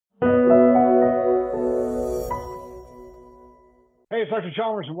Hey, it's Dr.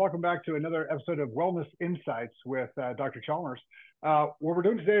 Chalmers, and welcome back to another episode of Wellness Insights with Dr. Chalmers. What we're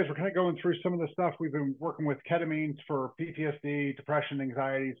doing today is we're kind of going through some of the stuff we've been working with ketamine for PTSD, depression,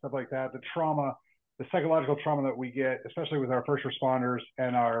 anxiety, stuff like that, the trauma, the psychological trauma that we get, especially with our first responders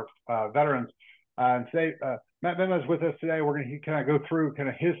and our veterans. And today, Matt Vemea is with us today. We're going to kind of go through kind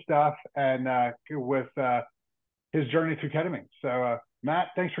of his stuff and with his journey through ketamine. So, Matt,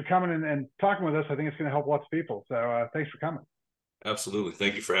 thanks for coming and talking with us. I think it's going to help lots of people. So, thanks for coming. Absolutely.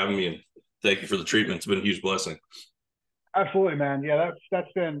 Thank you for having me, and thank you for the treatment. It's been a huge blessing. Absolutely, man. Yeah,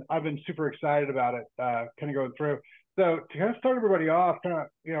 that's been, I've been super excited about it, kind of going through. So to kind of start everybody off, kind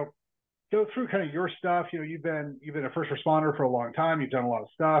of, go through kind of your stuff. You've been a first responder for a long time. You've done a lot of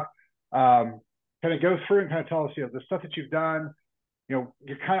stuff. Kind of go through and kind of tell us, the stuff that you've done, you're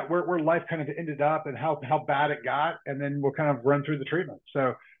kind of where life kind of ended up and how bad it got, and then we'll kind of run through the treatment.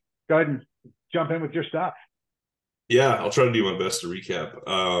 So go ahead and jump in with your stuff. Yeah, I'll try to do my best to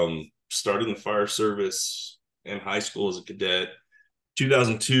recap. Started in the fire service in high school as a cadet,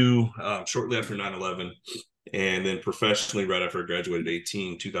 2002, shortly after 9/11, and then professionally right after I graduated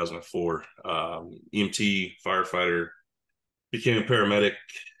 18, 2004. EMT, firefighter, became a paramedic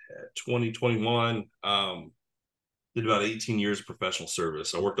at 2021. Did about 18 years of professional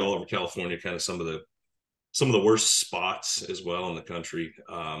service. I worked all over California, kind of some of the worst spots as well in the country.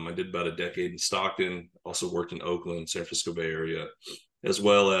 I did about a decade in Stockton, also worked in Oakland, San Francisco Bay Area, as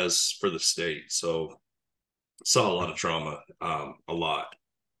well as for the state. So saw a lot of trauma, a lot.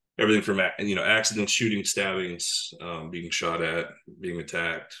 Everything from, accidents, shooting, stabbings, being shot at, being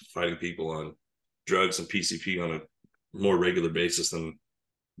attacked, fighting people on drugs and PCP on a more regular basis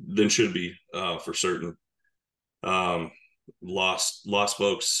than should be, for certain. Lost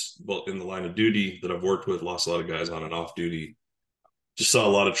folks in the line of duty that I've worked with, lost a lot of guys on and off duty, just saw a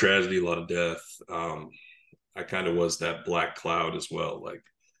lot of tragedy, a lot of death. I kind of was that black cloud as well. Like,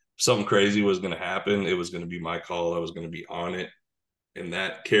 something crazy was going to happen, it was going to be my call, I was going to be on it, and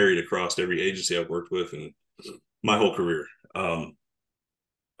that carried across every agency I've worked with and my whole career.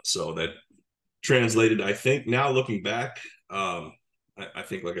 So that translated, I think, now looking back, I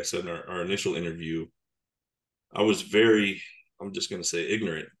think, like I said in our initial interview, I was I'm just going to say,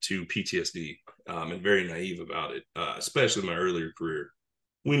 ignorant to PTSD, and very naive about it, especially in my earlier career.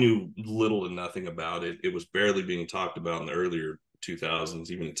 We knew little to nothing about it. It was barely being talked about in the earlier 2000s,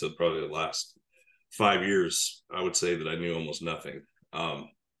 even until probably the last 5 years. I would say that I knew almost nothing. And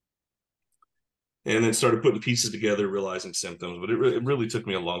then started putting pieces together, realizing symptoms, but it really took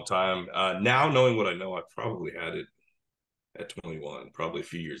me a long time. Now, knowing what I know, I probably had it at 21, probably a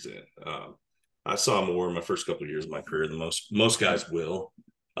few years in. I saw more in my first couple of years of my career than most guys will,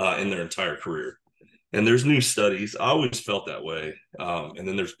 in their entire career. And there's new studies. I always felt that way. And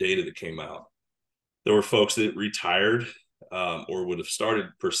then there's data that came out. There were folks that retired, or would have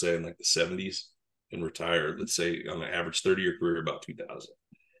started per se in like the 70s and retired, let's say on an average 30-year career, about 2000.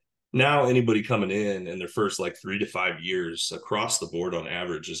 Now anybody coming in their first like 3 to 5 years across the board on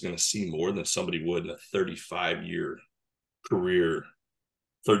average is going to see more than somebody would in a 35-year career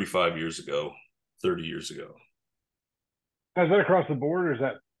 35 years ago, 30 years ago. Is that across the board, or is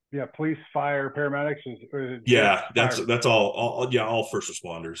that police, fire, paramedics? Or is it just Yeah, fire? that's all first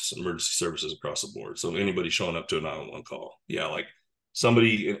responders, emergency services across the board. So anybody showing up to a 911 call, yeah, like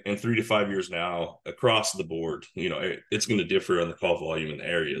somebody in 3 to 5 years now across the board, it's going to differ on the call volume in the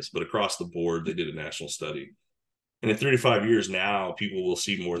areas, but across the board, they did a national study. And in 3 to 5 years now, people will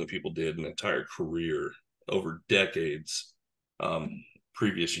see more than people did an entire career over decades,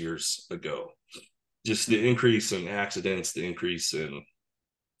 previous years ago. Just the increase in accidents, the increase in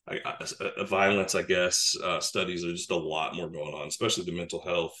violence, I guess, studies are just a lot more going on, especially the mental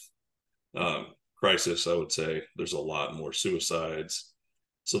health crisis. I would say there's a lot more suicides.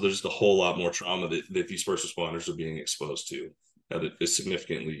 So there's just a whole lot more trauma that these first responders are being exposed to at a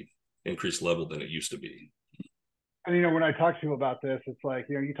significantly increased level than it used to be. And when I talk to people about this, it's like,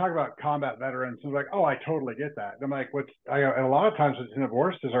 you talk about combat veterans, and they're like, oh, I totally get that. And I'm like, and a lot of times what's the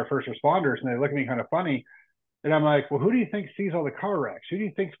worst is our first responders, and they look at me kind of funny. And I'm like, well, who do you think sees all the car wrecks? Who do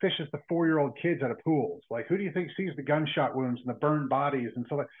you think fishes the 4-year-old kids out of pools? Like, who do you think sees the gunshot wounds and the burned bodies? And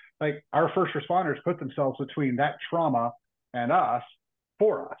so, like our first responders put themselves between that trauma and us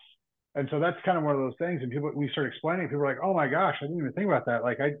for us. And so that's kind of one of those things. And we start explaining, people are like, oh my gosh, I didn't even think about that.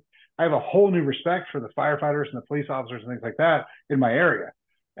 Like, I have a whole new respect for the firefighters and the police officers and things like that in my area.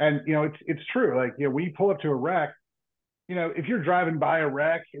 And, it's true. Like, we pull up to a wreck, if you're driving by a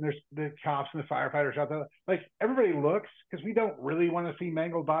wreck and there's the cops and the firefighters out there, like, everybody looks, because we don't really want to see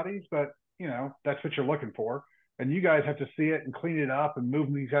mangled bodies, but that's what you're looking for. And you guys have to see it and clean it up and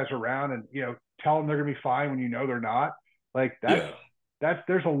move these guys around and, tell them they're going to be fine when they're not. Like, that's, Yeah.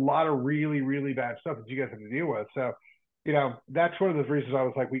 there's a lot of really, really bad stuff that you guys have to deal with. So, that's one of the reasons I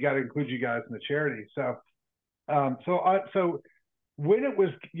was like, we got to include you guys in the charity. So, so when it was,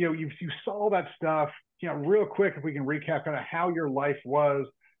 you saw that stuff, real quick, if we can recap kind of how your life was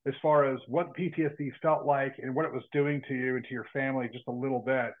as far as what PTSD felt like and what it was doing to you and to your family, just a little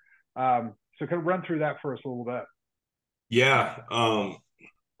bit. So kind of run through that for us a little bit. Yeah.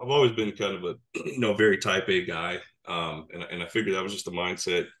 I've always been kind of a, very type A guy. And I figured that was just the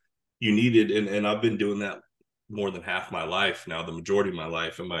mindset you needed. And I've been doing that more than half my life now, the majority of my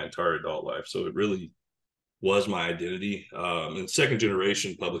life and my entire adult life. So it really was my identity. And second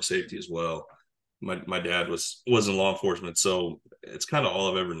generation public safety as well. My dad was in law enforcement, so it's kind of all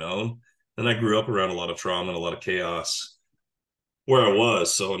I've ever known. And I grew up around a lot of trauma and a lot of chaos where I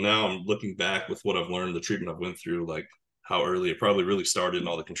was. So now I'm looking back with what I've learned, the treatment I've went through, like how early it probably really started and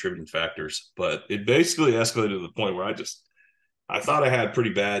all the contributing factors. But it basically escalated to the point where I thought I had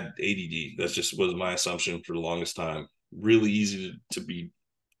pretty bad ADD. That just was my assumption for the longest time. Really easy to be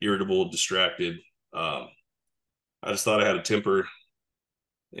irritable, distracted. I just thought I had a temper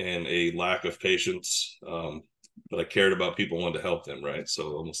and a lack of patience. But I cared about people, wanted to help them, right?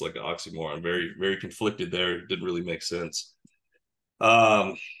 So almost like an oxymoron, very, very conflicted there. It didn't really make sense.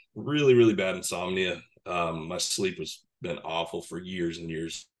 Really, really bad insomnia. My sleep has been awful for years and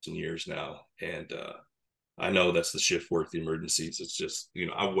years and years now. And I know that's the shift work, the emergencies. It's just,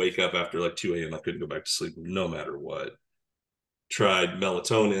 I wake up after like 2 a.m. I couldn't go back to sleep no matter what. Tried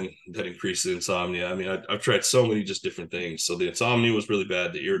melatonin that increased the insomnia. I mean, I've tried so many just different things. So the insomnia was really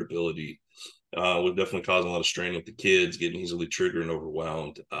bad. The irritability was definitely causing a lot of strain with the kids, getting easily triggered and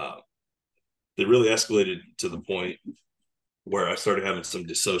overwhelmed. They really escalated to the point where I started having some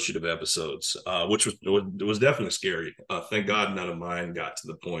dissociative episodes, which was definitely scary. Thank God none of mine got to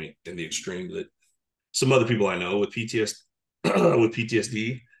the point in the extreme that some other people I know with PTSD.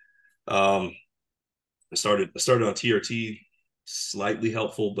 I started on TRT, slightly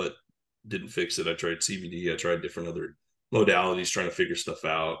helpful, but didn't fix it. I tried CBD. I tried different other modalities, trying to figure stuff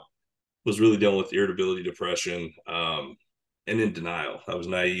out. Was really dealing with irritability, depression, and in denial. I was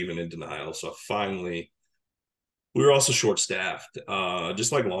naive and in denial. So finally, we were also short staffed.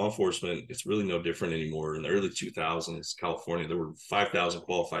 Just like law enforcement, it's really no different anymore. In the early 2000s, California, there were 5,000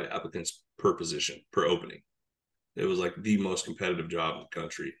 qualified applicants per position, per opening. It was like the most competitive job in the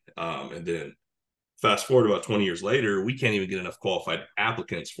country. And then fast forward about 20 years later, we can't even get enough qualified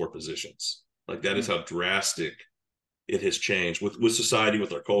applicants for positions. Like that is how drastic it has changed with society,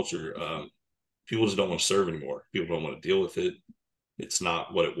 with our culture. People just don't want to serve anymore. People don't want to deal with it. It's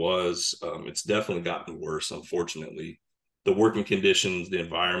not what it was. It's definitely gotten worse, unfortunately. The working conditions, the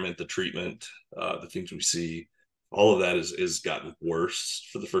environment, the treatment, the things we see, all of that is gotten worse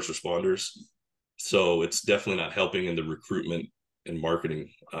for the first responders. So it's definitely not helping in the recruitment and marketing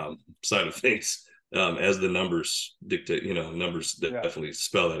side of things, as the numbers dictate. Numbers definitely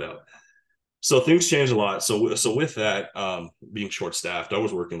spell that out. So things change a lot. So with that, being short staffed, I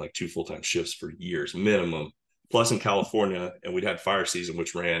was working like 2 full-time shifts for years minimum. Plus in California, and we'd had fire season,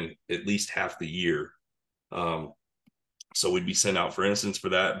 which ran at least half the year. So we'd be sent out, for instance, for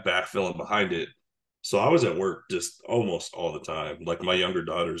that, backfilling behind it. So I was at work just almost all the time. Like my younger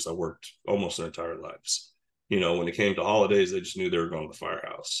daughters, I worked almost their entire lives. When it came to holidays, they just knew they were going to the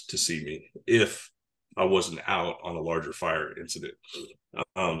firehouse to see me if I wasn't out on a larger fire incident.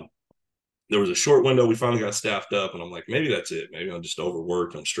 There was a short window. We finally got staffed up, and I'm like, maybe that's it. Maybe I'm just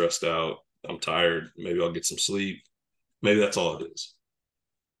overworked. I'm stressed out. I'm tired. Maybe I'll get some sleep. Maybe that's all it is.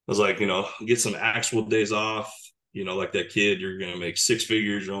 I was like, get some actual days off. Like that kid, you're going to make 6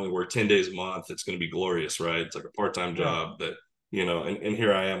 figures. You only work 10 days a month. It's going to be glorious, right? It's like a part-time job that, and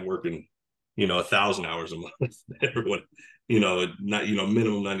here I am working, 1,000 hours a month. Everyone, not,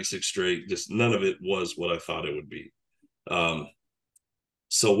 minimum 96 straight. Just none of it was what I thought it would be.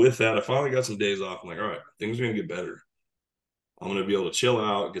 So with that, I finally got some days off. I'm like, all right, things are going to get better. I'm going to be able to chill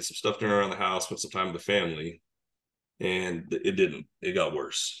out, get some stuff done around the house, spend some time with the family. And it didn't. It got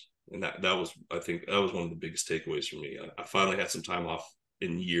worse. And that was, I think, that was one of the biggest takeaways for me. I finally had some time off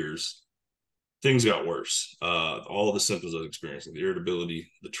in years. Things got worse. All the symptoms I was experiencing, the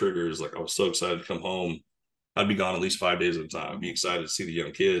irritability, the triggers. Like I was so excited to come home. I'd be gone at least 5 days at a time. I'd be excited to see the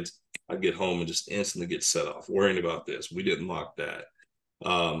young kids. I'd get home and just instantly get set off, worrying about this. We didn't lock that.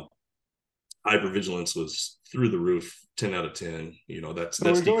 Hypervigilance was through the roof, 10 out of 10. That's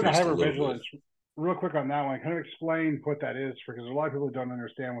we go into decreased a little hypervigilance. bit. Real quick on that one, kind of explain what that is, because a lot of people don't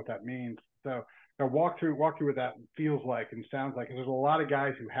understand what that means. So walk through what that feels like and sounds like. There's a lot of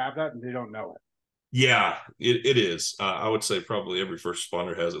guys who have that and they don't know it. Yeah, it is. I would say probably every first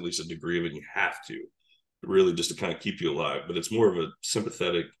responder has at least a degree of it. And you have to. really just to kind of keep you alive. But it's more of a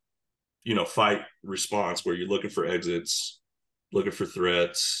sympathetic, fight response where you're looking for exits, looking for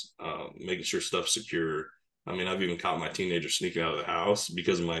threats, making sure stuff's secure. I mean, I've even caught my teenager sneaking out of the house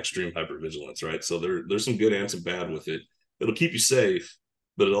because of my extreme hypervigilance, right? So there's some good and some bad with it. It'll keep you safe,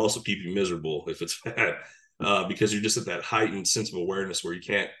 but it'll also keep you miserable if it's bad, because you're just at that heightened sense of awareness where you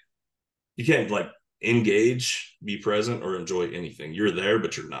can't like engage, be present, or enjoy anything. You're there,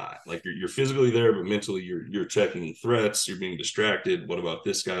 but you're not. Like you're physically there, but mentally you're checking threats. You're being distracted. What about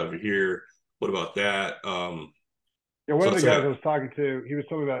this guy over here? What about that? Yeah, one So of the it's guys like, I was talking to, he was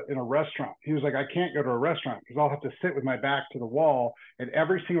talking about in a restaurant. He was like, I can't go to a restaurant because I'll have to sit with my back to the wall, and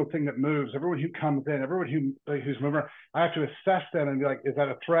every single thing that moves, everyone who comes in, everyone who's moving, I have to assess them and be like, is that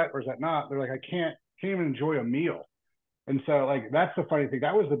a threat or is that not? They're like, I can't even enjoy a meal. And so like that's the funny thing.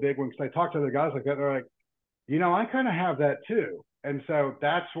 That was the big one because I talked to the guys like that. They're like, I kind of have that too. And so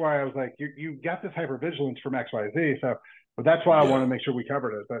that's why I was like, you got this hypervigilance from XYZ. So, but that's why I want yeah, to make sure we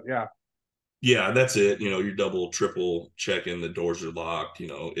covered it. But yeah, yeah, that's it. You're double, triple checking the doors are locked.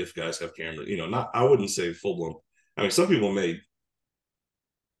 If guys have cameras, not, I wouldn't say full blown. I mean, some people may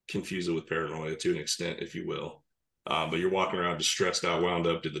confuse it with paranoia to an extent, if you will. But you're walking around just stressed out, wound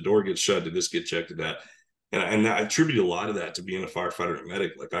up. Did the door get shut? Did this get checked? Did that? And I attribute a lot of that to being a firefighter and a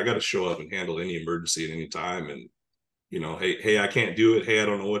medic. Like I got to show up and handle any emergency at any time. And hey, I can't do it. Hey, I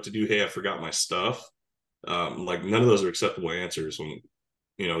don't know what to do. Hey, I forgot my stuff. Like none of those are acceptable answers when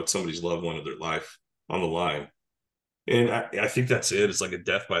it's somebody's loved one of their life on the line. And I think that's it. It's like a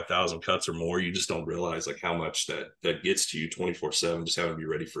death by 1,000 cuts or more. You just don't realize like how much that gets to you 24/7. Just having to be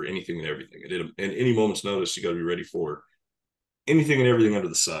ready for anything and everything. And any moment's notice, you got to be ready for anything and everything under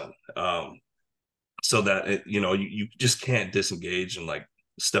the sun. So that you just can't disengage and like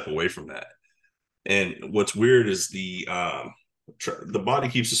step away from that. And what's weird is the body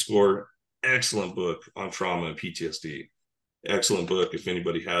keeps a score. Excellent book on trauma and PTSD. Excellent book if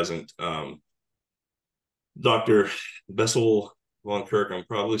anybody hasn't. Dr. Bessel von Kirk, I'm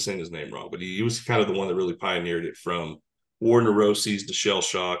probably saying his name wrong, but he was kind of the one that really pioneered it from war neuroses to shell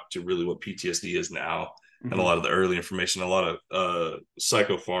shock to really what PTSD is now, and a mm-hmm. lot of the early information, a lot of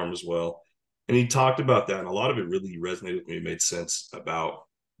psychopharm as well. And he talked about that, and a lot of it really resonated with me. It made sense about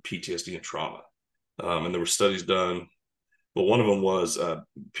PTSD and trauma. And there were studies done, but one of them was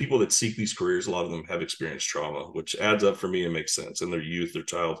people that seek these careers, a lot of them have experienced trauma, which adds up for me and makes sense in their youth, their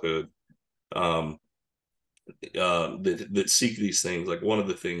childhood. Um, that seek these things. Like one of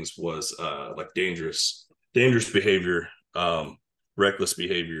the things was like dangerous behavior, reckless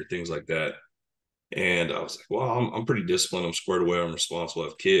behavior, things like that. And I was like, well, I'm pretty disciplined. I'm squared away. I'm responsible. I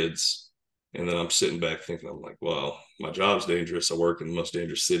have kids. And then I'm sitting back thinking, I'm like, well, my job's dangerous. I work in the most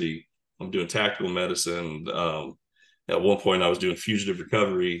dangerous city. I'm doing tactical medicine. At one point, I was doing fugitive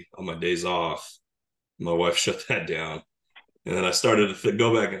recovery on my days off. My wife shut that down. And then I started to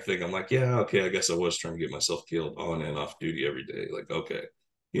go back and think, I'm like, yeah, okay, I guess I was trying to get myself killed on and off duty every day. Like, okay,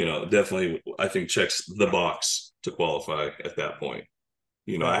 definitely, I think checks the box to qualify at that point.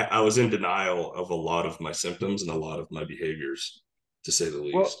 Yeah. I was in denial of a lot of my symptoms and a lot of my behaviors, to say the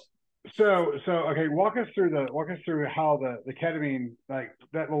Well, least. so okay, walk us through how the ketamine, like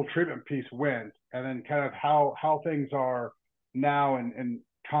that little treatment piece went, and then kind of how things are now in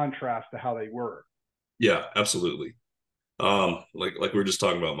contrast to how they were. Yeah, absolutely. Like we were just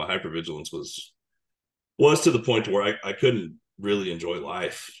talking about, my hypervigilance was to the point where I couldn't really enjoy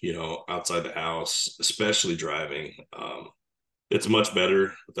life, outside the house, especially driving. It's much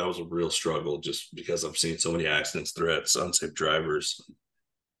better, but that was a real struggle just because I've seen so many accidents, threats, unsafe drivers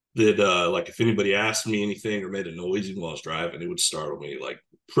that like if anybody asked me anything or made a noise even while I was driving, it would startle me like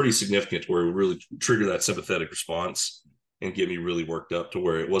pretty significant to where it would really trigger that sympathetic response and get me really worked up to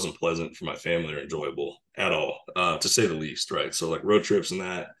where it wasn't pleasant for my family or enjoyable at all, to say the least, right? So like road trips and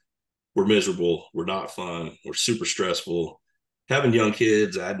that were miserable, were not fun, were super stressful. Having young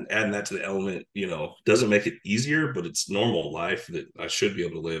kids, adding that to the element, doesn't make it easier, but it's normal life that I should be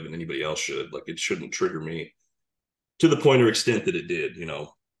able to live and anybody else should. Like it shouldn't trigger me to the point or extent that it did.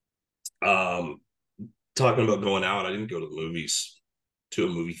 Um, Talking about going out, I didn't go to the movies, to a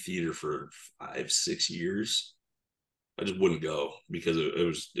movie theater for 5, 6 years. I just wouldn't go because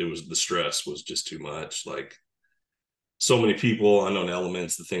it was the stress was just too much. Like so many people, unknown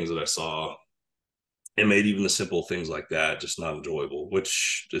elements, the things that I saw, and made even the simple things like that just not enjoyable,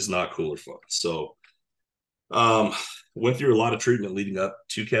 which is not cool or fun. So, um, went through a lot of treatment leading up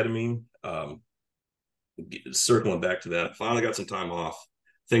to ketamine. Circling back to that, finally got some time off.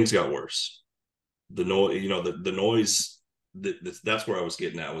 Things got worse. The noise, the noise. That's where I was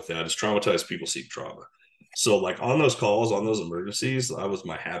getting at with that. Is traumatized people seek trauma. So, like on those calls, on those emergencies, I was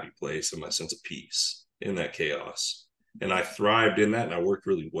my happy place and my sense of peace. in that chaos. And I thrived in that, and I worked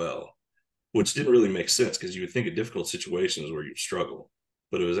really well, which didn't really make sense because you would think of difficult situations where you struggle,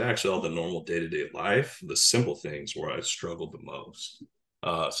 but it was actually all the normal day-to-day life, the simple things where I struggled the most,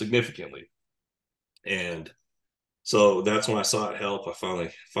 significantly. And so that's when I sought help. I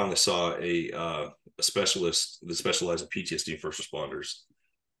finally saw a specialist that specialized in PTSD and first responders.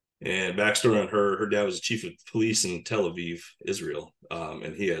 And backstory on her dad was the chief of police in Tel Aviv, Israel,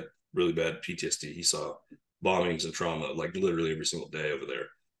 and he had really bad PTSD. He saw bombings and trauma like literally every single day over there.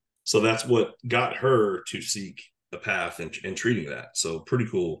 So that's what got her to seek a path in treating that. So pretty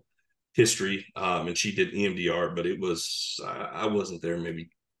cool history. And she did EMDR, but I wasn't there maybe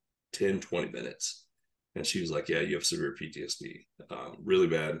 10, 20 minutes. And she was like, yeah, you have severe PTSD, really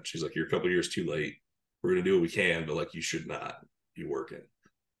bad. She's like, you're a couple years too late. We're going to do what we can, but like, you should not be working.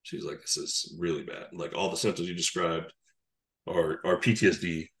 She's like, this is really bad. Like all the symptoms you described are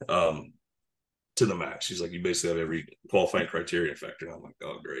PTSD, to the max. She's like, you basically have every qualifying criteria factor. And I'm like,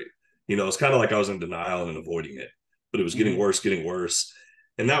 oh, great. It's kind of like I was in denial and avoiding it, but it was getting worse.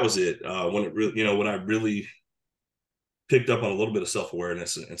 And that was it. When it really, when I really picked up on a little bit of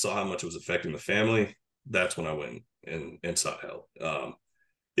self-awareness and saw how much it was affecting the family, that's when I went and sought help.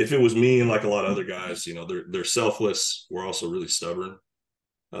 If it was me and like a lot of other guys, they're selfless. We're also really stubborn.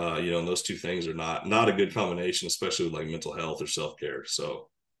 And those two things are not a good combination, especially with like mental health or self-care. So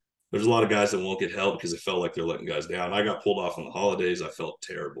there's a lot of guys that won't get help because they felt like they're letting guys down. I got pulled off on the holidays. I felt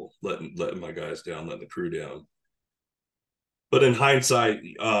terrible letting my guys down, letting the crew down. But in hindsight,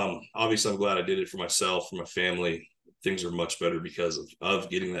 obviously I'm glad I did it for myself, for my family. Things are much better because of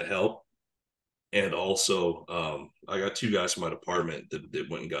getting that help. And also, I got two guys from my department that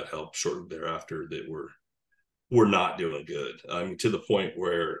went and got help shortly thereafter that were not doing good. I mean, to the point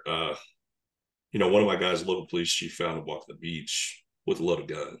where, one of my guys, local police chief, found him walking the beach with a loaded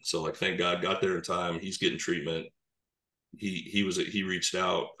gun. So like, thank God, got there in time. He's getting treatment. He reached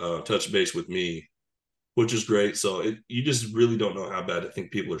out, touched base with me, which is great. So you just really don't know how bad I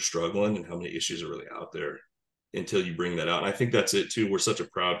think people are struggling and how many issues are really out there until you bring that out. And I think that's it too. We're such a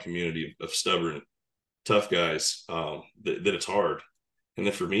proud community of stubborn, tough guys, that it's hard. And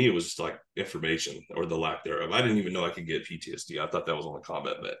then for me, it was just like information or the lack thereof. I didn't even know I could get PTSD. I thought that was only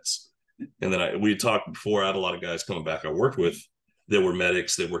combat vets. And then we had talked before. I had a lot of guys coming back I worked with that were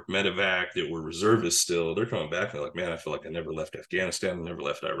medics, that worked medevac, that were reservists still. They're coming back and they're like, man, I feel like I never left Afghanistan. I never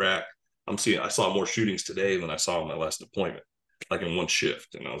left Iraq. I saw more shootings today than I saw in my last deployment, like in one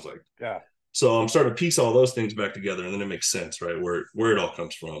shift. And I was like, yeah. So I'm starting to piece all those things back together, and then it makes sense, right? Where it all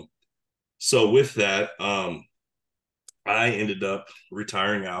comes from. So with that, I ended up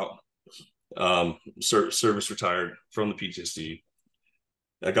retiring out, service retired from the PTSD.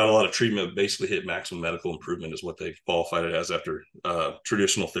 I got a lot of treatment, basically hit maximum medical improvement is what they qualified it as after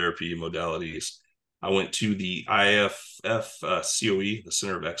traditional therapy modalities. I went to the IFF COE, the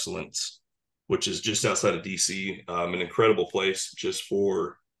Center of Excellence, which is just outside of DC, an incredible place just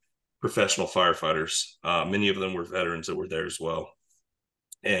for professional firefighters. Many of them were veterans that were there as well.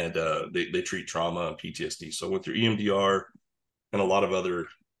 And they treat trauma and PTSD. So I went through EMDR and a lot of other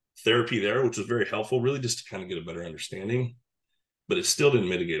therapy there, which was very helpful, really just to kind of get a better understanding. But it still didn't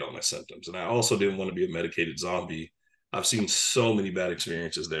mitigate all my symptoms. And I also didn't want to be a medicated zombie. I've seen so many bad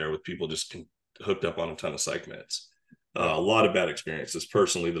experiences there with people just hooked up on a ton of psych meds. A lot of bad experiences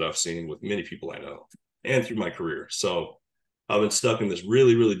personally that I've seen with many people I know and through my career. So I've been stuck in this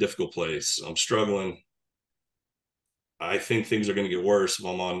really, really difficult place. I'm struggling. I think things are going to get worse if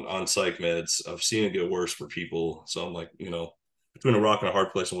I'm on psych meds. I've seen it get worse for people. So I'm like, between a rock and a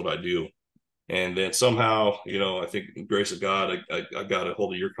hard place and what I do. And then somehow, I think grace of God, I got a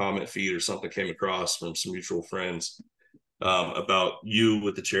hold of your comment feed or something came across from some mutual friends about you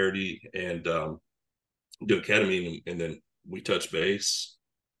with the charity and do ketamine. And then we touched base,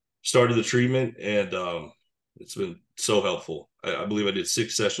 started the treatment, and it's been so helpful. I believe I did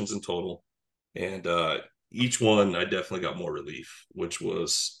 6 sessions in total. And each one, I definitely got more relief, which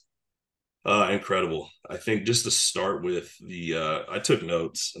was incredible. I think just to start with I took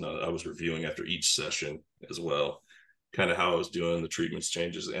notes and I was reviewing after each session as well, kind of how I was doing, the treatments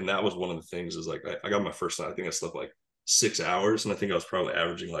changes. And that was one of the things is like, I got my first night, I think I slept like 6 hours. And I think I was probably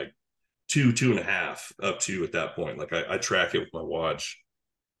averaging like 2.5 up to at that point. Like I track it with my watch.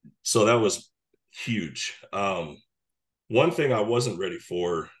 So that was huge. One thing I wasn't ready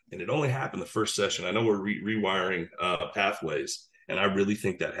for, and it only happened the first session. I know we're rewiring pathways. And I really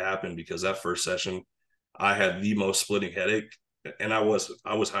think that happened because that first session, I had the most splitting headache, and I was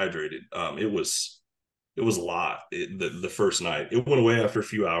hydrated. It was a lot. The first night, it went away after a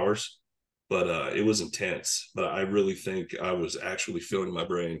few hours, but it was intense. But I really think I was actually feeling my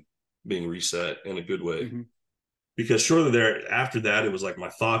brain being reset in a good way. Mm-hmm. Because shortly there after that, it was like my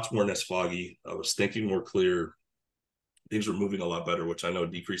thoughts weren't as foggy. I was thinking more clear. Things were moving a lot better, which I know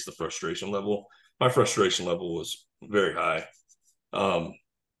decreased the frustration level. My frustration level was very high. Um,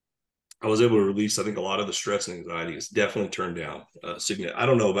 I was able to release, I think, a lot of the stress and anxiety is definitely turned down. I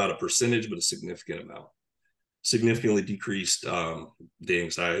don't know about a percentage, but a significant amount. Significantly decreased the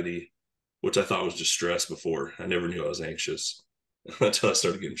anxiety, which I thought was just stress before. I never knew I was anxious until I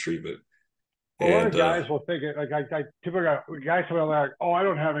started getting treatment. Well, a lot And of guys will think it like I typically got guys come out like, oh, I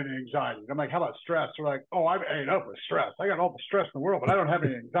don't have any anxiety. I'm like, how about stress? They're like, oh, I'm ate up with stress. I got all the stress in the world, but I don't have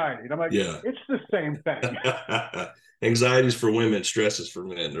any anxiety. And I'm like, yeah, it's the same thing. anxiety is for women, stress is for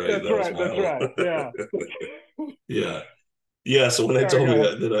men, right? That's That was right. my That's whole right. Yeah. yeah. Yeah. So when they Sorry, told go me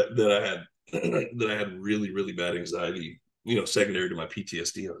ahead. that I had that I had really, really bad anxiety, secondary to my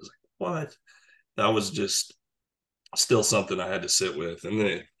PTSD, I was like, what? That was just still something I had to sit with. And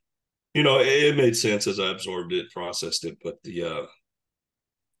then it made sense as I absorbed it, processed it. But the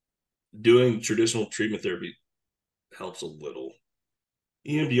doing traditional treatment therapy helps a little.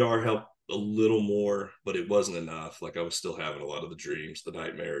 EMDR helped a little more, but it wasn't enough. Like I was still having a lot of the dreams, the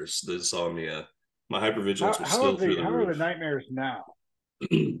nightmares, the insomnia. My hypervigilance was still through the How are the roof. nightmares now?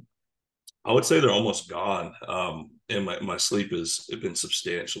 I would say they're almost gone. And my sleep has been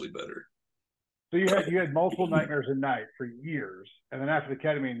substantially better. So you had multiple nightmares a night for years, and then after the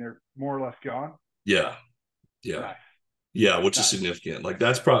ketamine, they're more or less gone. Yeah, yeah, Nice, yeah, which is nice. significant. Like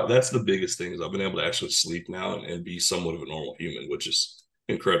that's the biggest thing is I've been able to actually sleep now and be somewhat of a normal human, which is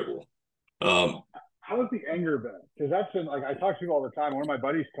incredible. Um, How's the anger been? Because that's been like I talk to people all the time. One of my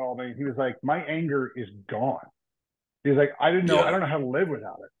buddies called me. He was like, my anger is gone. He was like, I yeah, don't know how to live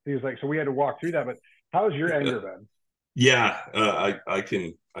without it. He was like, so we had to walk through that. But how's your anger been? yeah, I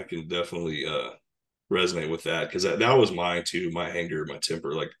can definitely resonate with that because that was mine too. My anger, my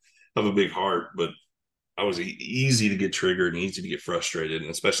temper. Like I have a big heart, but I was easy to get triggered and easy to get frustrated,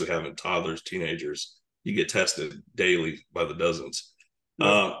 and especially having toddlers, teenagers, you get tested daily by the dozens.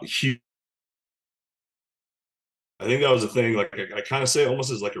 Yep. I think that was the thing. Like I kind of say, it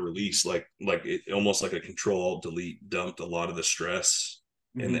almost as like a release, like it almost like a control alt delete dumped a lot of the stress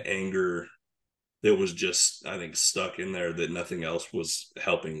and Mm-hmm. the anger that was just I think stuck in there that nothing else was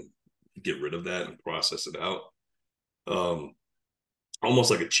helping get rid of that and process it out. Um,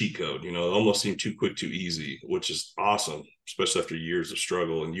 Almost like a cheat code, it almost seemed too quick, too easy, which is awesome, especially after years of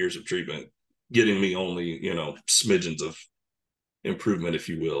struggle and years of treatment, getting me only, smidgens of improvement, if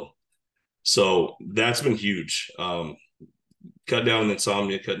you will. So that's been huge. Cut down the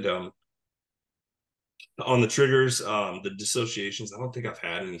insomnia, cut down on the triggers, the dissociations. I don't think I've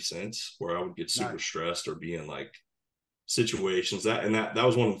had any since where I would get super Nice. stressed or be in like situations that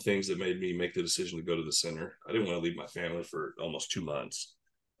was one of the things that made me make the decision to go to the center. I didn't want to leave my family for almost 2 months.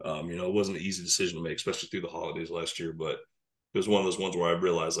 It wasn't an easy decision to make, especially through the holidays last year, but it was one of those ones where I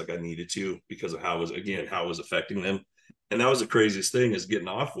realized like I needed to because of how it was affecting them. And that was the craziest thing is getting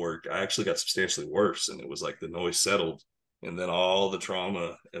off work. I actually got substantially worse and it was like the noise settled and then all the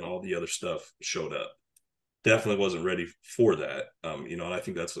trauma and all the other stuff showed up. Definitely wasn't ready for that. And I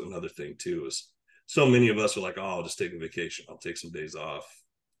think that's another thing too is so many of us are like, oh, I'll just take a vacation. I'll take some days off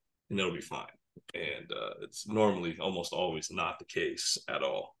and it'll be fine. And it's normally almost always not the case at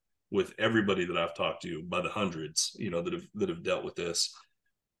all with everybody that I've talked to by the hundreds, that have dealt with this.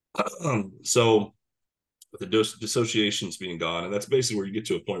 So with the dissociations being gone, and that's basically where you get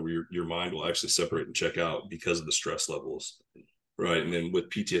to a point where your mind will actually separate and check out because of the stress levels. Right. And then with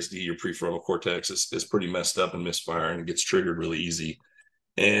PTSD, your prefrontal cortex is pretty messed up and misfiring and gets triggered really easy.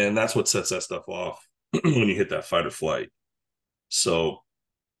 And that's what sets that stuff off when you hit that fight or flight. So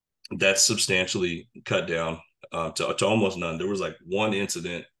that's substantially cut down to almost none. There was like one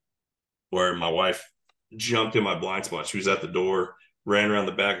incident where my wife jumped in my blind spot. She was at the door, ran around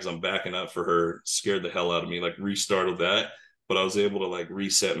the back as I'm backing up for her, scared the hell out of me, like restarted that. But I was able to like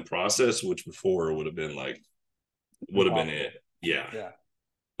reset and process, which before would have been it. Impossible. Yeah. Yeah.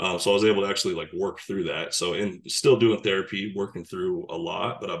 So I was able to actually like work through that. So and still doing therapy, working through a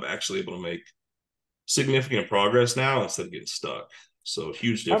lot, but I'm actually able to make significant progress now instead of getting stuck. So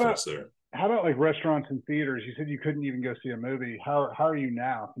huge How about difference there. how about like restaurants and theaters? You said you couldn't even go see a movie. How are you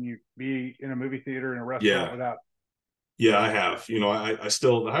now? Can you be in a movie theater in a restaurant Yeah. without? Yeah, I have. I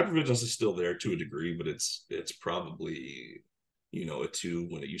still the hypervigilance is still there to a degree, but it's probably, a 2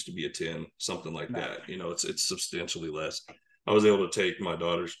 when it used to be a 10, something like Nice. that. It's substantially less. I was able to take my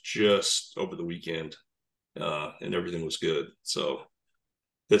daughters just over the weekend, and everything was good. So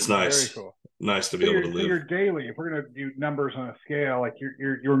it's Very nice. cool. Nice to So be able to your live. daily, if we're gonna do numbers on a scale, like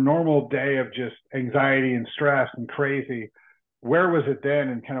your normal day of just anxiety and stress and crazy, where was it then,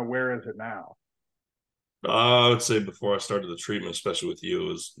 and kind of where is it now? I would say before I started the treatment, especially with you,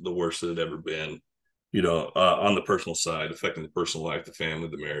 it was the worst it had ever been. On the personal side, affecting the personal life, the family,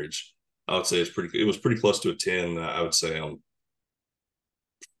 the marriage. I would say it was pretty close to a 10. I would say I'm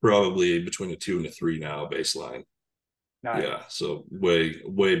probably between a 2 and a 3 now baseline. Nice, Yeah, so way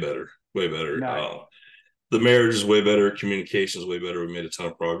better, way better. nice. The marriage is way better, communication is way better. We made a ton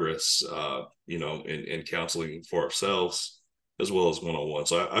of progress, in counseling for ourselves as well as one-on-one.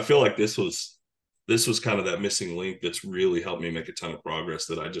 So I feel like this was kind of that missing link that's really helped me make a ton of progress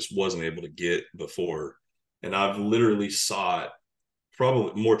that I just wasn't able to get before. And I've literally sought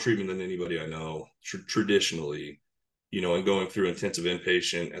probably more treatment than anybody I know traditionally, and going through intensive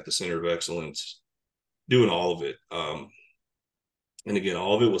inpatient at the Center of Excellence, doing all of it. And again,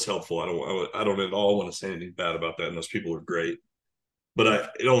 all of it was helpful. I don't at all want to say anything bad about that. And those people are great,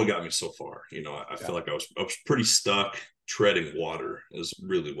 but it only got me so far. I Yeah, feel like I was pretty stuck treading water is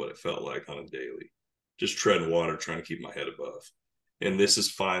really what it felt like on a daily, just treading water, trying to keep my head above. And this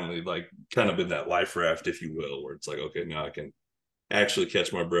is finally like kind of been that life raft, if you will, where it's like, okay, now I can actually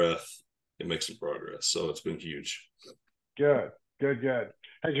catch my breath and make some progress. So it's been huge. good, good, good.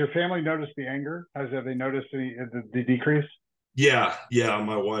 Has your family noticed the anger? Have they noticed the decrease? Yeah.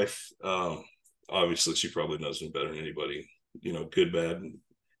 My wife, obviously, she probably knows me better than anybody. Good, bad, and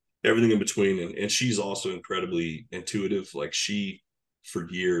everything in between. And she's also incredibly intuitive. Like she, for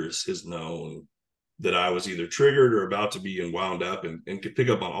years, has known that I was either triggered or about to be and wound up, and could pick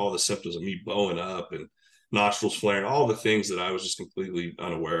up on all the symptoms of me bowing up and nostrils flaring, all the things that I was just completely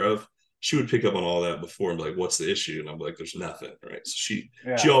unaware of. She would pick up on all that before and be like, "What's the issue?" And I'm like, "There's nothing." Right. So she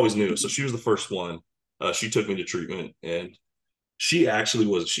Yeah, always knew. So she was the first one. She took me to treatment, and she actually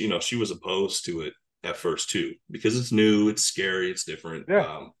was, she was opposed to it at first too, because it's new, it's scary, it's different.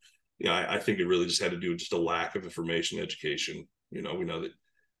 yeah, I think it really just had to do with just a lack of information, education. We know that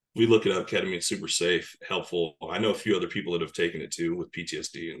we look it up, ketamine's super safe, helpful. I know a few other people that have taken it too with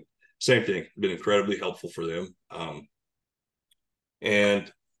PTSD, and same thing, been incredibly helpful for them.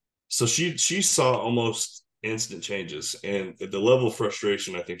 And so she saw almost instant changes, and the level of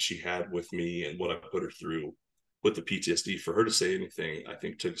frustration I think she had with me and what I put her through with the PTSD, for her to say anything, I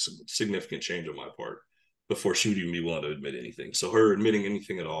think took some significant change on my part before she would even be willing to admit anything. So her admitting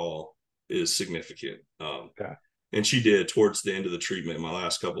anything at all is significant. yeah, And she did towards the end of the treatment. In my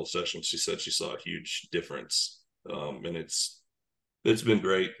last couple of sessions, she said she saw a huge difference, and it's been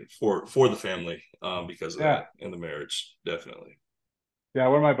great for the family, because of yeah. that, and the marriage, definitely. Yeah,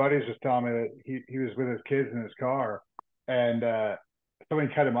 one of my buddies was telling me that he was with his kids in his car, and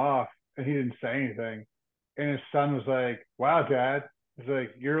somebody cut him off, and he didn't say anything. And his son was like, "Wow, Dad." He's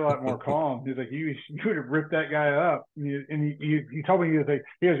like, "You're a lot more calm." He's like, "You would have ripped that guy up." And he told me, he was like,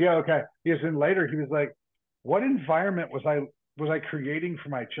 he goes, "Yeah, okay." He goes, and later he was like, "What environment was I creating for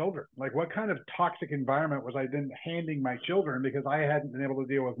my children? Like, what kind of toxic environment was I then handing my children because I hadn't been able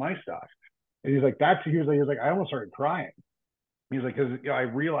to deal with my stuff?" And he's like, "That's." He was like, I almost started crying. He's like, because I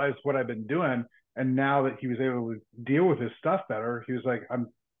realized what I've been doing, and now that he was able to deal with his stuff better, he was like,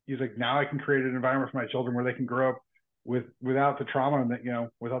 He's like, now I can create an environment for my children where they can grow up without the trauma and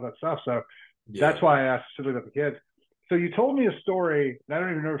without that stuff. So that's Yeah. why I asked specifically about the kids. So you told me a story. I don't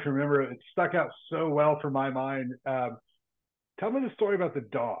even know if you remember it. It stuck out so well for my mind. Tell me the story about the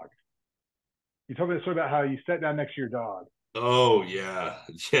dog. You told me the story about how you sat down next to your dog. Oh yeah.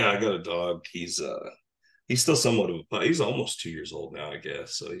 Yeah, I got a dog. He's still somewhat of a pup. He's almost 2 years old now, I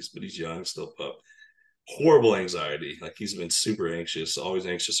guess. So he's young, still pup. Horrible anxiety. Like he's been super anxious, always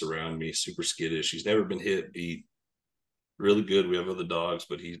anxious around me, super skittish. He's never been hit, beat. Really good. We have other dogs,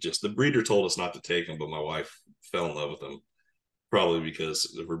 but the breeder told us not to take him, but my wife fell in love with him, probably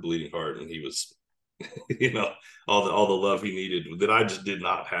because of her bleeding heart, and he was, you know, all the love he needed that I just did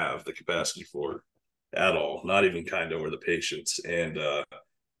not have the capacity for at all, not even kind of, or the patience.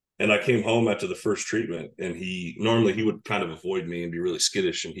 And I came home after the first treatment, and he would kind of avoid me and be really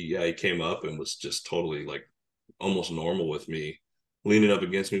skittish. And he came up and was just totally like almost normal with me, leaning up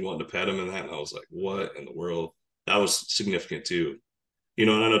against me, wanting to pet him and that. And I was like, what in the world? That was significant too. And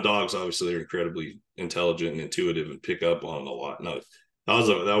I know dogs obviously are incredibly intelligent and intuitive and pick up on a lot. No,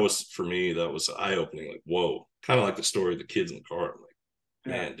 that was for me, that was eye opening. Like, whoa, kind of like the story of the kids in the car. I'm like,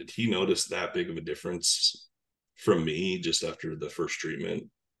 Yeah, man, did he notice that big of a difference from me just after the first treatment?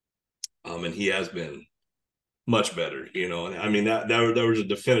 And he has been much better, And I mean that there was a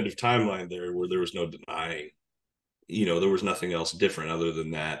definitive timeline there where there was no denying, there was nothing else different other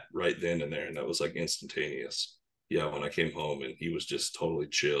than that right then and there, and that was like instantaneous. Yeah, when I came home and he was just totally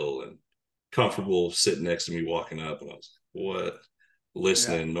chill and comfortable sitting next to me walking up, and I was like, what? yeah,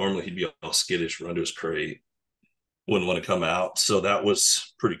 Listening. Normally he'd be all skittish, run to his crate, wouldn't want to come out. So that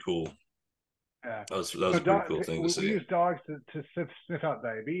was pretty cool. Yeah. That was So a pretty cool thing to we see. use dogs to sniff out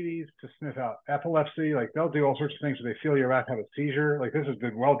diabetes, to sniff out epilepsy. Like they'll do all sorts of things if they feel you're about to have a seizure. Like this has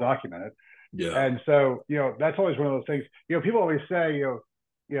been well documented. Yeah. And so, that's always one of those things. People always say,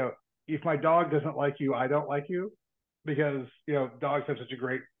 if my dog doesn't like you, I don't like you, because dogs have such a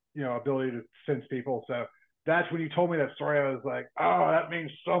great ability to sense people. So that's when you told me that story. I was like, oh, that means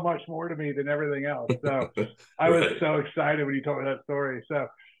so much more to me than everything else. So I was Right. so excited when you told me that story. So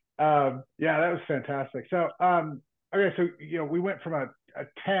yeah, that was fantastic. So okay, so we went from a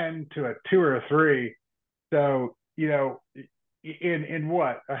 10 to a 2 or a 3. So in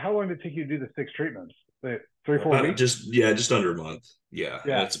what? How long did it take you to do the 6 treatments? The 3 4 weeks? Just under a month. Yeah. And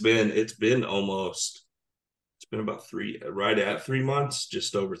Yeah. it's been about right at 3 months,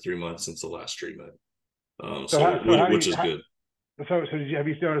 just over 3 months since the last treatment. So So how do which you is good. have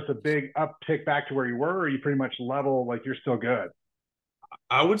you noticed a big uptick back to where you were, or are you pretty much level, like you're still good?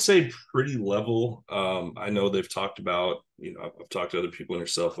 I would say pretty level. I know they've talked about, I've talked to other people and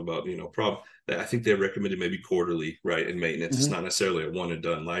yourself about, problem. I think they recommended maybe quarterly, right? In maintenance, it's Mm-hmm. not necessarily a one and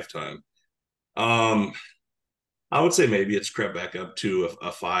done lifetime. Um, I would say maybe it's crept back up to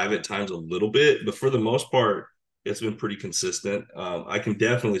a 5 at times, a little bit, but for the most part, it's been pretty consistent. I can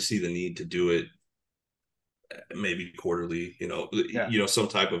definitely see the need to do it maybe quarterly, Yeah. some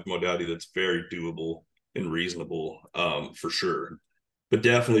type of modality that's very doable and reasonable, for sure. But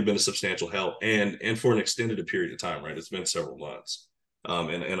definitely been a substantial help, and for an extended period of time, right? It's been several months.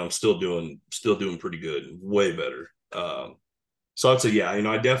 And I'm still doing pretty good, way better. So I'd say, yeah,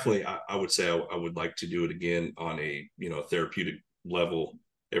 I would say I would like to do it again on a, therapeutic level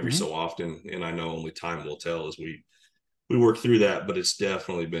every Mm-hmm. so often. And I know only time will tell as we work through that, but it's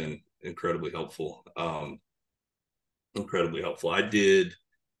definitely been incredibly helpful. Incredibly helpful. I did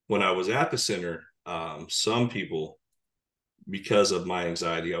when I was at the center. Some people, because of my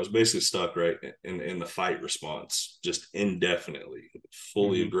anxiety, I was basically stuck right in the fight response, just indefinitely,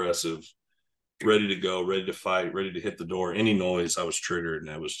 fully Mm-hmm. aggressive, ready to go, ready to fight, ready to hit the door. Any noise, I was triggered,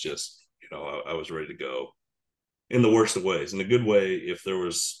 and I was just, I was ready to go in the worst of ways. In a good way, if there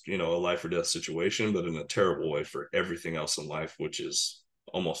was, a life or death situation, but in a terrible way for everything else in life, which is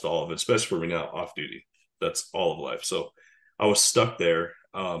almost all of it, especially for me now, off duty. That's all of life. So I was stuck there.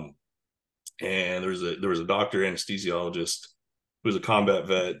 And there was a doctor, anesthesiologist, who was a combat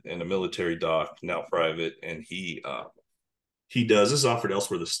vet and a military doc, now private, and he does this is offered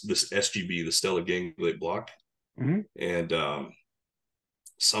elsewhere, this SGB, the stellar ganglion block. Mm-hmm. And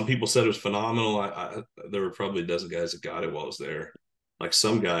some people said it was phenomenal. There were probably a dozen guys that got it while I was there. Like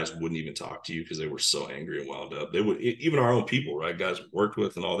some guys wouldn't even talk to you because they were so angry and wound up. They would, even our own people, right? Guys we worked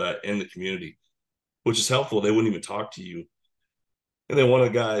with and all that in the community, which is helpful. They wouldn't even talk to you. And then one of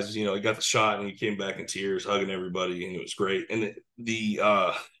the guys, he got the shot and he came back in tears, hugging everybody, and it was great. And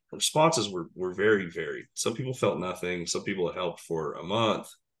the responses were very varied. Some people felt nothing. Some people it helped for a month.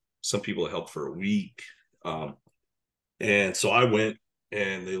 Some people it helped for a week. And so I went,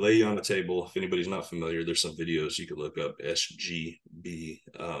 and they lay you on the table. If anybody's not familiar, there's some videos you could look up, SGB,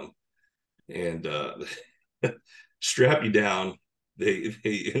 and strap you down. They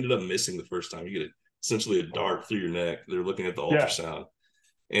ended up missing the first time. You get essentially a dart through your neck. They're looking at the Yeah. ultrasound,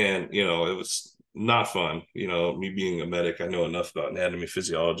 and it was not fun. Me being a medic, I know enough about anatomy,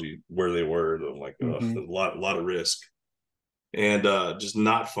 physiology, where they were. I'm like, ugh, Mm-hmm. there's a lot of risk, and just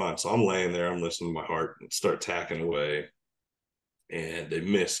not fun. So I'm laying there, I'm listening to my heart and start tacking away, and they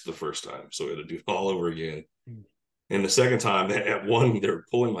missed the first time, so we had to do it all over again. And the second time, at one, they were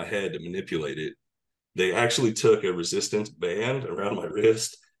pulling my head to manipulate it. They actually took a resistance band around my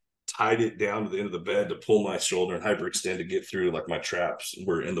wrist, tied it down to the end of the bed to pull my shoulder and hyperextend to get through. Like my traps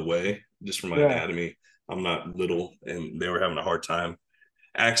were in the way just for my Yeah. anatomy. I'm not little, and they were having a hard time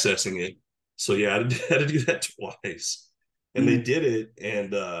accessing it. So yeah, I had to do that twice. And they Mm-hmm. did it,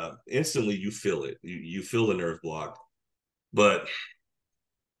 and instantly you feel it. You feel the nerve block. But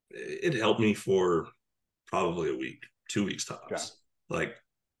it helped me for probably a week, 2 weeks Yeah. tops. Like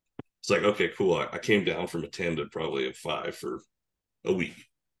it's like, okay, cool. I came down from a 10 to probably a 5 for a week.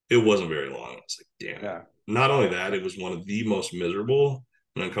 It wasn't very long. I was like, damn it. Yeah. Not only that, it was one of the most miserable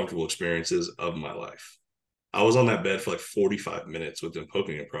and uncomfortable experiences of my life. I was on that bed for like 45 minutes with them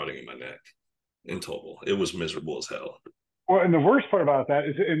poking and prodding in my neck in total. It was miserable as hell. Well, and the worst part about that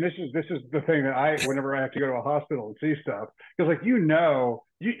is, and this is the thing that whenever I have to go to a hospital and see stuff, because like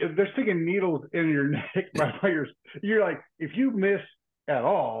they're sticking needles in your neck you're like, if you miss at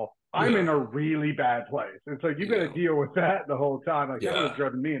all, I'm Yeah. in a really bad place. And so you've got to Yeah. deal with that the whole time. Like that would have Yeah.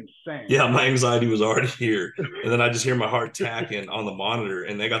 driven me insane. Yeah, my anxiety was already here. And then I just hear my heart tacking on the monitor,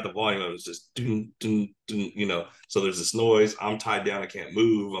 and they got the volume. It was just dun, dun, dun, So there's this noise. I'm tied down. I can't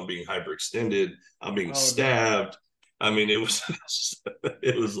move. I'm being hyperextended. I'm being Oh no. stabbed. I mean, it was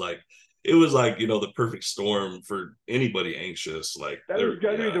it was like the perfect storm for anybody anxious. Like That has there,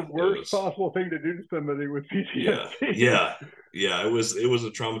 got to be yeah, the it worst was, possible thing to do to somebody with yeah, PTSD. yeah, yeah. It was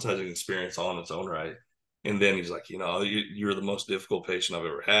a traumatizing experience all in its own right. And then he's like, you're the most difficult patient I've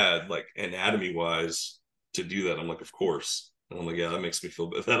ever had, like anatomy wise, to do that. I'm like, of course. And I'm like, yeah, that makes me feel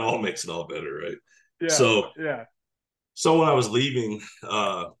better. That all makes it all better, right? Yeah, So, yeah. so when I was leaving,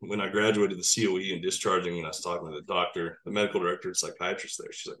 when I graduated the COE and discharging, and I was talking to the doctor, the medical director, and psychiatrist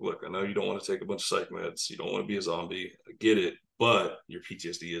there, she's like, look, I know you don't want to take a bunch of psych meds, you don't want to be a zombie, I get it, but your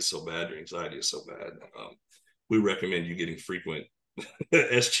PTSD is so bad, your anxiety is so bad. We recommend you getting frequent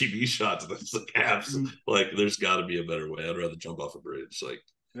SGB shots. That's like abs. Mm, Like, there's got to be a better way. I'd rather jump off a bridge. Like,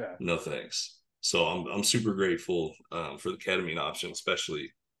 yeah. no thanks. So I'm super grateful for the ketamine option,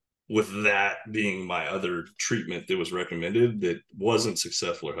 especially with that being my other treatment that was recommended that wasn't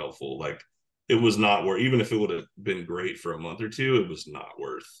successful or helpful. Like, it was not worth. Even if it would have been great for a month or two, it was not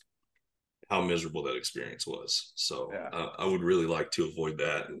worth how miserable that experience was. So Yeah. I would really like to avoid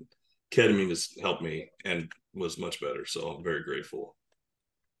that. And ketamine has helped me and was much better. So I'm very grateful.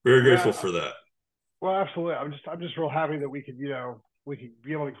 Very grateful Yeah. for that. Well, absolutely. I'm just real happy that we could be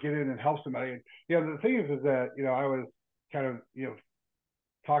able to get in and help somebody. And the thing is that I was kind of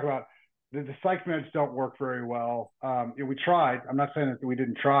talk about the psych meds don't work very well. We tried. I'm not saying that we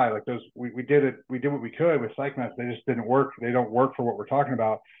didn't try. Like those, we did it. We did what we could with psych meds. They just didn't work. They don't work for what we're talking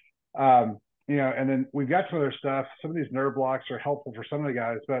about. And then we've got some other stuff. Some of these nerve blocks are helpful for some of the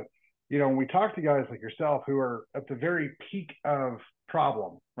guys, but when we talk to guys like yourself who are at the very peak of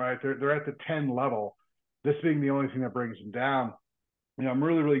problem, right? They're at the 10 level. This being the only thing that brings them down. I'm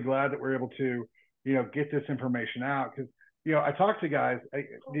really, really glad that we're able to, get this information out because, I talk to guys,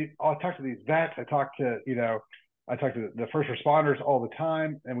 I'll talk to these vets. I talk to the first responders all the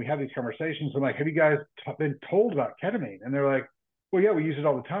time, and we have these conversations. I'm like, have you guys been told about ketamine? And they're like, well, yeah, we use it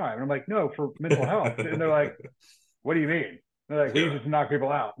all the time. And I'm like, no, for mental health. And they're like, what do you mean? They're like, we use Yeah. it to knock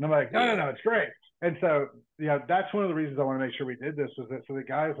people out. And I'm like, no, no, Yeah. no, it's great. And so, that's one of the reasons I want to make sure we did this was that so the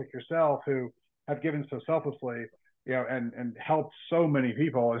guys like yourself who have given so selflessly, and helped so many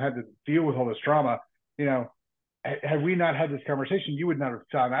people and had to deal with all this trauma, had we not had this conversation, you would not have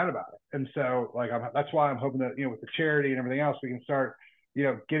found out about it. And so, like, that's why I'm hoping that, with the charity and everything else, we can start,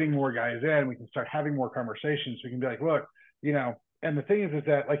 getting more guys in. We can start having more conversations. We can be like, look, and the thing is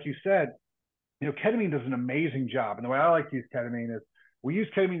that, like you said, ketamine does an amazing job. And the way I like to use ketamine is we use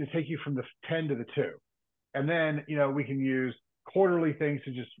ketamine to take you from the 10 to the 2. And then, we can use quarterly things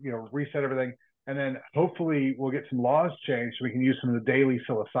to just, reset everything. And then hopefully we'll get some laws changed so we can use some of the daily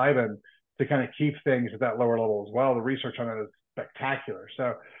psilocybin to kind of keep things at that lower level as well. The research on it is spectacular.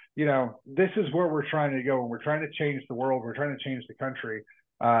 So, this is where we're trying to go. And we're trying to change the world. We're trying to change the country.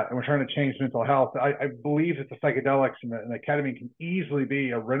 And we're trying to change mental health. I believe that the psychedelics and the ketamine can easily be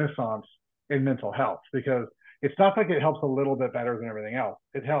a renaissance in mental health because it's not like it helps a little bit better than everything else.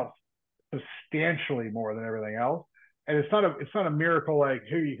 It helps substantially more than everything else. And it's not a miracle like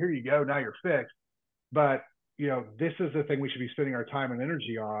here you go, now you're fixed. But this is the thing we should be spending our time and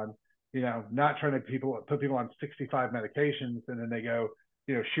energy on. Not trying to put people on 65 medications and then they go,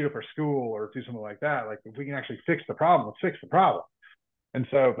 shoot up our school or do something like that. Like if we can actually fix the problem, let's fix the problem. And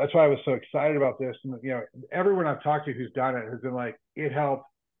so that's why I was so excited about this. And everyone I've talked to who's done it has been like,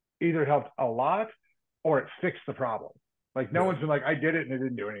 either helped a lot or it fixed the problem. Like no Right. one's been like, I did it and it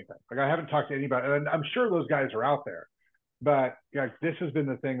didn't do anything. Like I haven't talked to anybody, and I'm sure those guys are out there. But this has been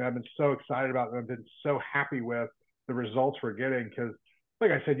the thing that I've been so excited about, and I've been so happy with the results we're getting. Because,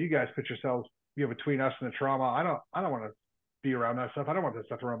 like I said, you guys put yourselves, between us and the trauma. I don't want to be around that stuff. I don't want that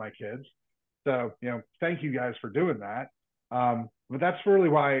stuff around my kids. So, thank you guys for doing that. But that's really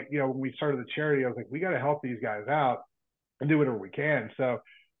why, when we started the charity, I was like, we got to help these guys out and do whatever we can. So,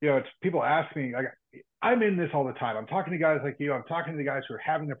 it's people ask me, like, I'm in this all the time. I'm talking to guys like you. I'm talking to the guys who are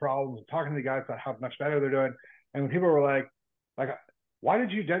having the problems. I'm talking to the guys about how much better they're doing. And when people were like, why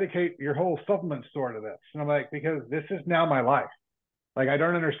did you dedicate your whole supplement store to this? And I'm like, because this is now my life. Like, I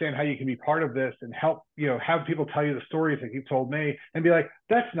don't understand how you can be part of this and help, have people tell you the stories that you've told me and be like,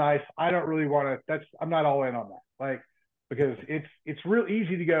 that's nice. I don't really want to, I'm not all in on that. Like, because it's real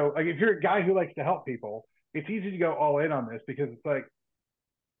easy to go, like, if you're a guy who likes to help people, it's easy to go all in on this because it's like,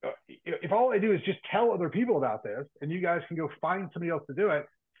 if all I do is just tell other people about this and you guys can go find somebody else to do it,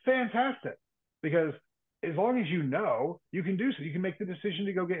 fantastic. Because as long as you know, you can do so. You can make the decision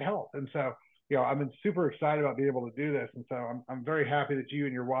to go get help. And so, I'm super excited about being able to do this. And so I'm very happy that you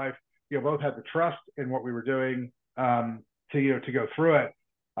and your wife, both had the trust in what we were doing, to go through it.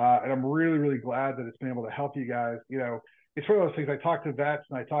 And I'm really, really glad that it's been able to help you guys. It's one of those things. I talk to vets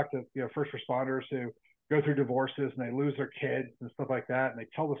and I talk to, first responders who go through divorces and they lose their kids and stuff like that. And they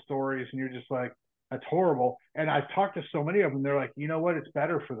tell the stories and you're just like, that's horrible. And I've talked to so many of them. They're like, you know what? It's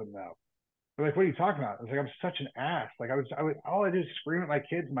better for them now. They're like, what are you talking about? I was like, I'm such an ass. Like all I did is scream at my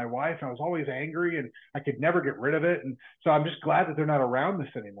kids and my wife, and I was always angry, and I could never get rid of it. And so I'm just glad that they're not around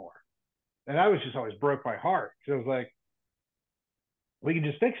this anymore. And I was just always broke my heart because I was like, we can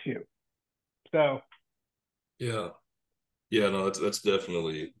just fix you. So Yeah. Yeah, no, that's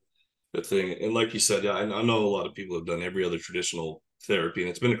definitely the thing. And like you said, yeah, I know a lot of people have done every other traditional therapy, and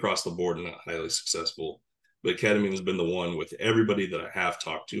it's been across the board and not highly successful. But ketamine has been the one with everybody that I have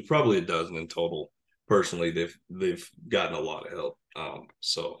talked to, probably a dozen in total. Personally, they've gotten a lot of help.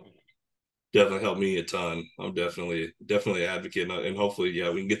 So definitely helped me a ton. I'm definitely advocating, and hopefully, yeah,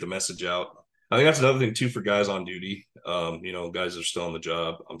 we can get the message out. I think that's another thing too for guys on duty. Guys that are still on the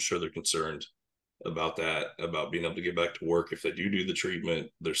job. I'm sure they're concerned about that, about being able to get back to work if they do the treatment.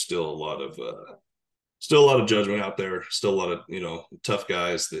 There's still a lot of judgment out there, still a lot of tough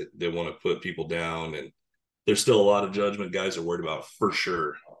guys that they want to put people down, and there's still a lot of judgment guys are worried about for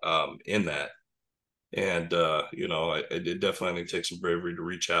sure, in that. And it definitely, I think, takes some bravery to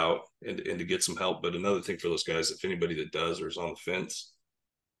reach out and to get some help. But another thing for those guys, if anybody that does or is on the fence,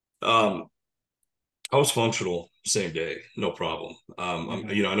 um I was functional same day, no problem. mm-hmm.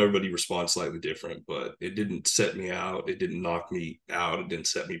 I know everybody responds slightly different, but it didn't set me out. It didn't knock me out. It didn't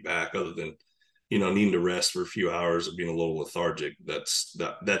set me back, other than, needing to rest for a few hours of being a little lethargic. That's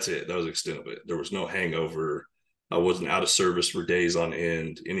it. That was the extent of it. There was no hangover. I wasn't out of service for days on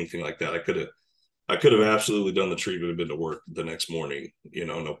end, anything like that. I could have absolutely done the treatment and been to work the next morning,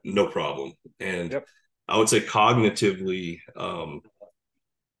 no problem. And Yep. I would say cognitively,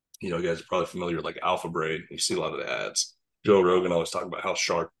 you guys are probably familiar with like Alpha Brain. You see a lot of the ads. Joe Rogan always talking about how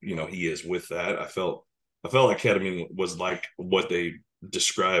sharp, he is with that. I felt like ketamine was like what they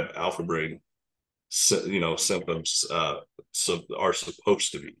describe Alpha Brain, symptoms are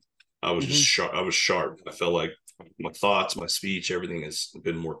supposed to be. I was just Mm-hmm. sharp. I was sharp. I felt like my thoughts, my speech, everything has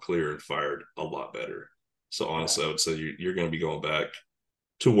been more clear and fired a lot better. So Yeah. honestly, I would say you're going to be going back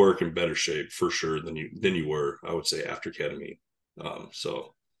to work in better shape for sure than you were. I would say after ketamine.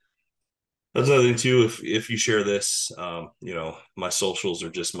 So that's another thing too. If you share this, my socials are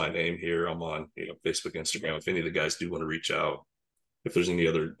just my name here. I'm on Facebook, Instagram. If any of the guys do want to reach out, if there's any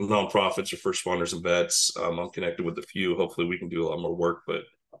other nonprofits or first responders and vets, I'm connected with a few. Hopefully, we can do a lot more work. But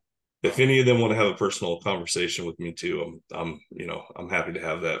if any of them want to have a personal conversation with me too, I'm happy to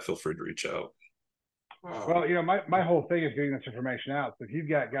have that. Feel free to reach out. Well, my whole thing is getting this information out. So if you've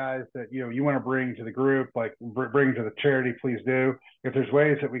got guys that you want to bring to the group, like bring to the charity, please do. If there's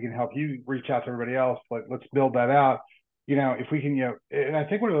ways that we can help you reach out to everybody else, let's build that out. If we can, and I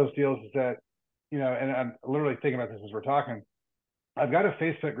think one of those deals is that, and I'm literally thinking about this as we're talking. I've got a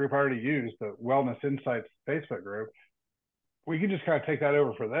Facebook group I already use, the Wellness Insights Facebook group. We can just kind of take that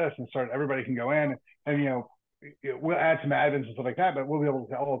over for this and start. Everybody can go in and we'll add some admins and stuff like that, but we'll be able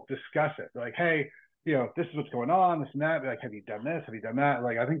to all discuss it. Like, hey, this is what's going on, this and that. Like, have you done this? Have you done that?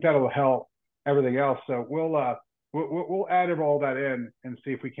 Like, I think that'll help everything else. So we'll add all that in and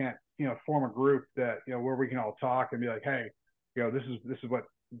see if we can't, form a group that, where we can all talk and be like, hey, this is what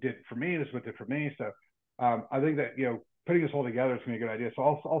did for me. This is what did for me. So I think that, putting this all together is going to be a good idea. So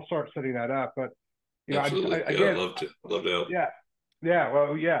I'll start setting that up. But, Absolutely, yeah, I'd again, love to help. yeah, yeah,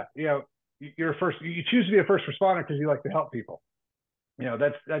 well, yeah, you choose to be a first responder because you like to help people.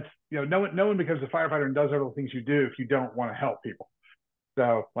 That's no one becomes a firefighter and does all the things you do if you don't want to help people.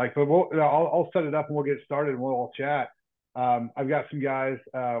 So like, but I'll set it up and we'll get started and we'll all chat. I've got some guys.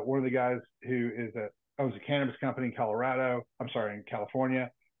 One of the guys who owns a cannabis company in Colorado. I'm sorry, in California.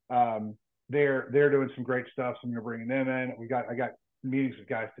 They're doing some great stuff. So I'm gonna bring them in. I got meetings with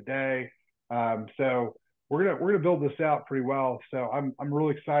guys today. So we're gonna build this out pretty well. So I'm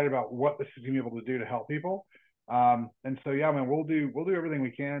really excited about what this is gonna be able to do to help people. And so, yeah, man, we'll do everything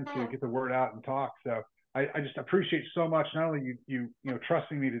we can to get the word out and talk. So I just appreciate so much, not only you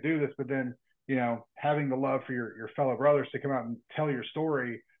trusting me to do this, but then, having the love for your fellow brothers to come out and tell your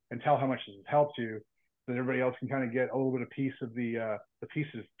story and tell how much this has helped you, so that everybody else can kind of get a little bit of piece of the piece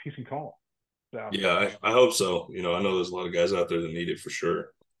and call. So, Yeah, I hope so. I know there's a lot of guys out there that need it for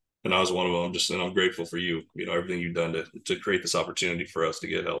sure. And I was one of them. And I'm grateful for you, everything you've done to create this opportunity for us to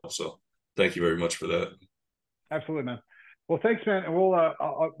get help. So thank you very much for that. absolutely, man. Well, thanks, man. And we'll,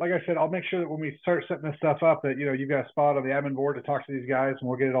 like I said, I'll make sure that when we start setting this stuff up, that you've got a spot on the admin board to talk to these guys, and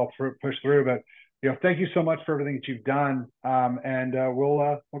we'll get it all pushed through. But thank you so much for everything that you've done, and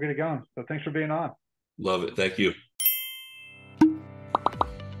we'll get it going. So thanks for being on. Love it. Thank you.